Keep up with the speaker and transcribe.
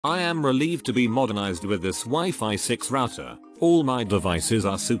I am relieved to be modernized with this Wi-Fi 6 router. All my devices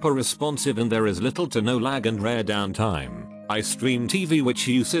are super responsive and there is little to no lag and rare downtime. I stream TV which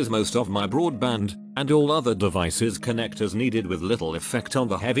uses most of my broadband, and all other devices connect as needed with little effect on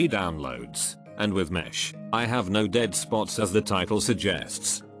the heavy downloads. And with mesh, I have no dead spots as the title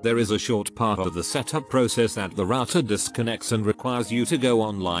suggests. There is a short part of the setup process that the router disconnects and requires you to go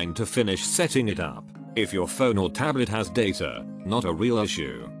online to finish setting it up. If your phone or tablet has data, not a real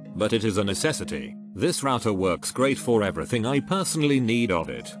issue, but it is a necessity. This router works great for everything I personally need of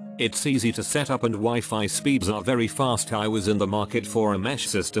it. It's easy to set up and Wi-Fi speeds are very fast. I was in the market for a mesh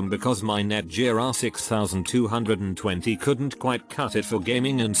system because my Netgear 6220 couldn't quite cut it for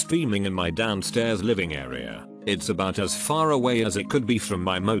gaming and streaming in my downstairs living area. It's about as far away as it could be from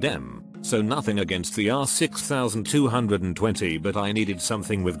my modem, so nothing against the R6220, but I needed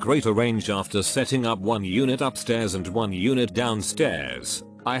something with greater range after setting up one unit upstairs and one unit downstairs.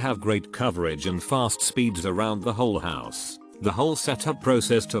 I have great coverage and fast speeds around the whole house. The whole setup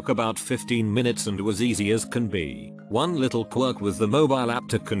process took about 15 minutes and was easy as can be. One little quirk with the mobile app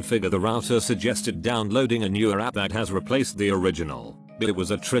to configure the router suggested downloading a newer app that has replaced the original. But it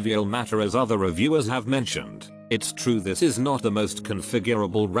was a trivial matter as other reviewers have mentioned. It's true this is not the most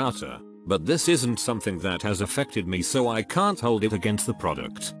configurable router, but this isn't something that has affected me, so I can't hold it against the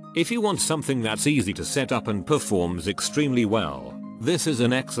product. If you want something that's easy to set up and performs extremely well, this is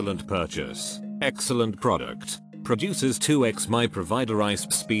an excellent purchase. Excellent product. Produces 2x my provider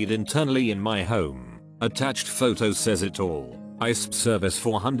ISP speed internally in my home. Attached photo says it all. ISP service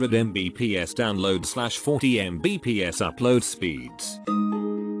 400 Mbps download / 40 Mbps upload speeds.